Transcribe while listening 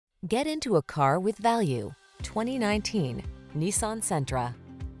Get into a car with value. 2019 Nissan Sentra.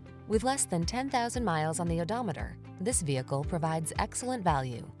 With less than 10,000 miles on the odometer, this vehicle provides excellent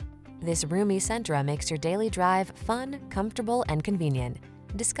value. This roomy Sentra makes your daily drive fun, comfortable, and convenient.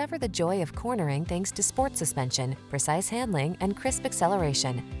 Discover the joy of cornering thanks to sport suspension, precise handling, and crisp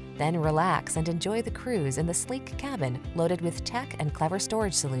acceleration. Then relax and enjoy the cruise in the sleek cabin loaded with tech and clever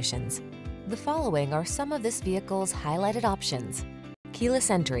storage solutions. The following are some of this vehicle's highlighted options: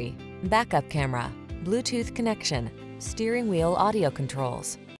 keyless entry, backup camera, Bluetooth connection, steering wheel audio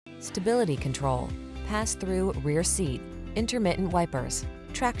controls, stability control, pass-through rear seat, intermittent wipers,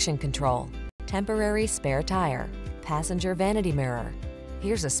 traction control, temporary spare tire, passenger vanity mirror.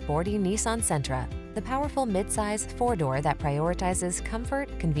 Here's a sporty Nissan Sentra, the powerful midsize four-door that prioritizes comfort,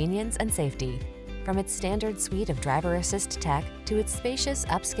 convenience, and safety. From its standard suite of driver assist tech to its spacious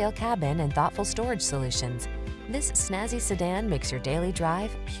upscale cabin and thoughtful storage solutions, this snazzy sedan makes your daily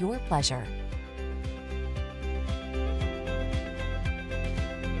drive pure pleasure.